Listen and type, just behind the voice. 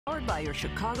powered by your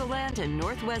Chicagoland and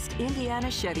Northwest Indiana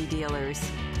Chevy dealers.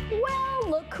 Well,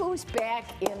 look who's back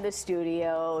in the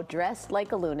studio, dressed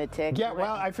like a lunatic. Yeah,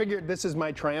 well, I figured this is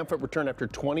my triumphant return after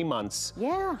 20 months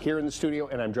here in the studio,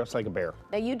 and I'm dressed like a bear.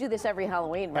 Now, you do this every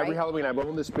Halloween, right? Every Halloween. I've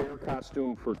owned this bear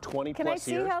costume for 20 Can plus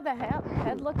I years. see how the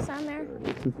head looks on there?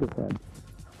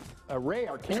 Ray,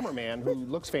 our cameraman, who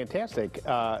looks fantastic,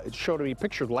 showed me a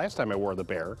picture the last time I wore the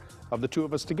bear of the two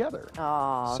of us together.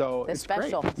 Oh, so the it's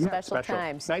special, great. special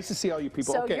times. Nice to see all you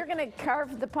people. So okay. you're going to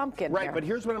carve the pumpkin. Right, here. but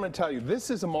here's what I'm going to tell you. This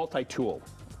is a multi-tool.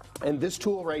 And this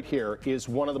tool right here is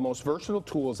one of the most versatile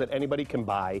tools that anybody can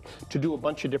buy to do a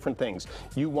bunch of different things.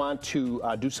 You want to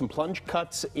do some plunge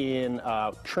cuts in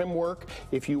trim work.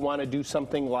 If you want to do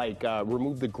something like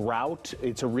remove the grout,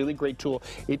 it's a really great tool.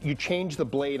 You change the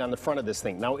blade on the front of this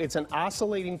thing. Now, it's an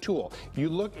oscillating tool. You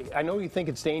look, I know you think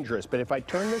it's dangerous, but if I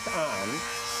turn this on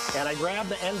and I grab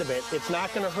the end of it, it's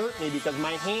not going to hurt me because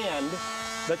my hand,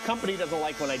 the company doesn't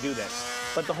like when I do this.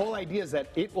 But the whole idea is that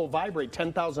it will vibrate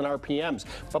 10,000 RPMs.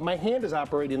 But my hand is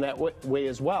operating that way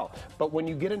as well. But when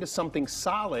you get into something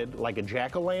solid, like a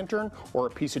jack-o'-lantern or a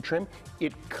piece of trim,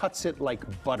 it cuts it like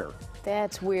butter.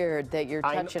 That's weird that you're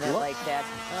touching it like that.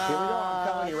 Here we go. I'm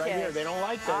telling you right here. They don't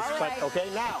like this. All right. But okay,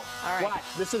 now, watch.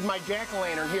 This is my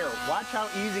jack-o'-lantern here. Watch how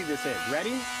easy this is.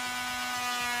 Ready?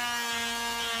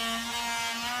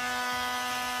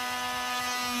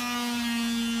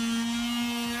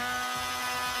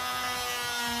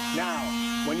 Now,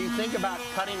 when you think about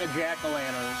cutting a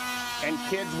jack-o'-lantern and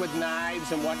kids with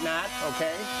knives and whatnot,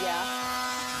 okay?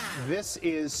 Yeah. This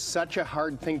is such a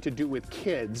hard thing to do with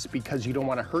kids because you don't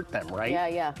want to hurt them, right? Yeah,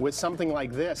 yeah. With something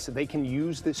like this, they can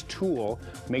use this tool,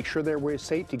 make sure they wear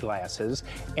safety glasses,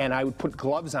 and I would put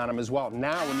gloves on them as well.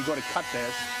 Now, when you go to cut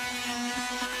this,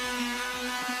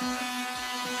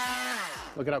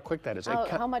 look at how quick that is.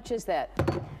 How much is that?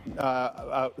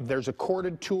 There's a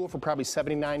corded tool for probably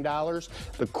 $79.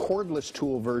 The cordless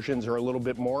tool versions are a little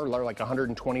bit more, they're like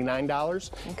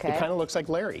 $129. Okay. It kind of looks like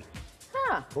Larry.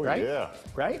 Huh. Oh, right? Yeah.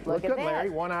 Right? Look at good, that. Larry.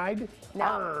 One-eyed.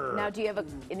 Now, do you have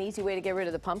an easy way to get rid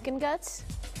of the pumpkin guts?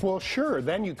 Well, sure.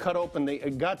 Then you cut open the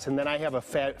guts, and then I have a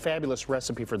fabulous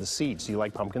recipe for the seeds. Do you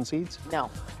like pumpkin seeds? No.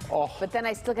 Oh. But then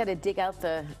I still got to dig out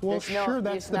the. Well, sure.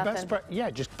 That's the best part. Yeah,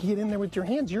 just get in there with your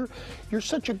hands. You're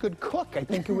such a good cook. I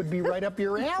think it would be right up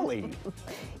your alley.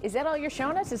 Is that all you're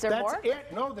showing us? Is there more? That's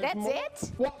it. No, there's more. That's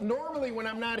it? Well, normally when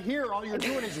I'm not here, all you're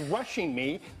doing is rushing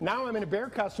me. Now I'm in a bear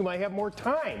costume. I have more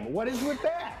time. What is with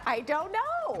that? I don't know.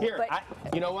 Here, but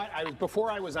you know what? Before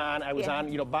I was on,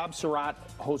 you know, Bob Surratt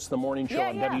hosts the morning show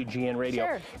on WGN Radio.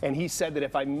 Sure. And he said that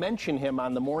if I mention him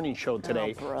on the morning show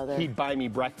today, he'd buy me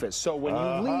breakfast. So when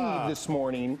you leave this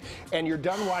morning and you're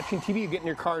done watching TV, you get in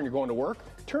your car and you're going to work,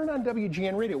 turn on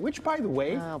WGN Radio, which, by the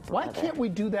way, why can't we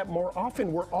do that more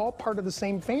often? We're all part of the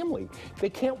same family. They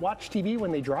can't watch TV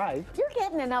when they drive. You're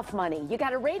getting enough money. You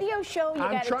got a radio show, you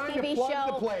got a TV show. I'm trying to plug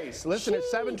the place. Listen, it's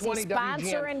 720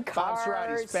 WGN. Bob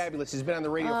Surratt, he's fabulous. He's been on the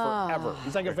radio forever.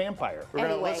 He's like a vampire. We're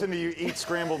going to listen to you eat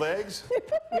scrambled eggs?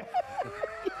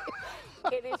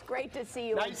 It is great to see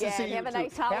you nice again. To see you Have a too.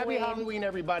 nice Halloween. Happy Halloween,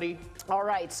 everybody. All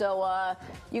right, so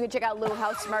you can check out Lou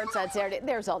House Smarts on Saturday.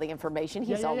 There's all the information.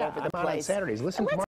 He's all over the place. I'm on Saturdays. Listen tomorrow.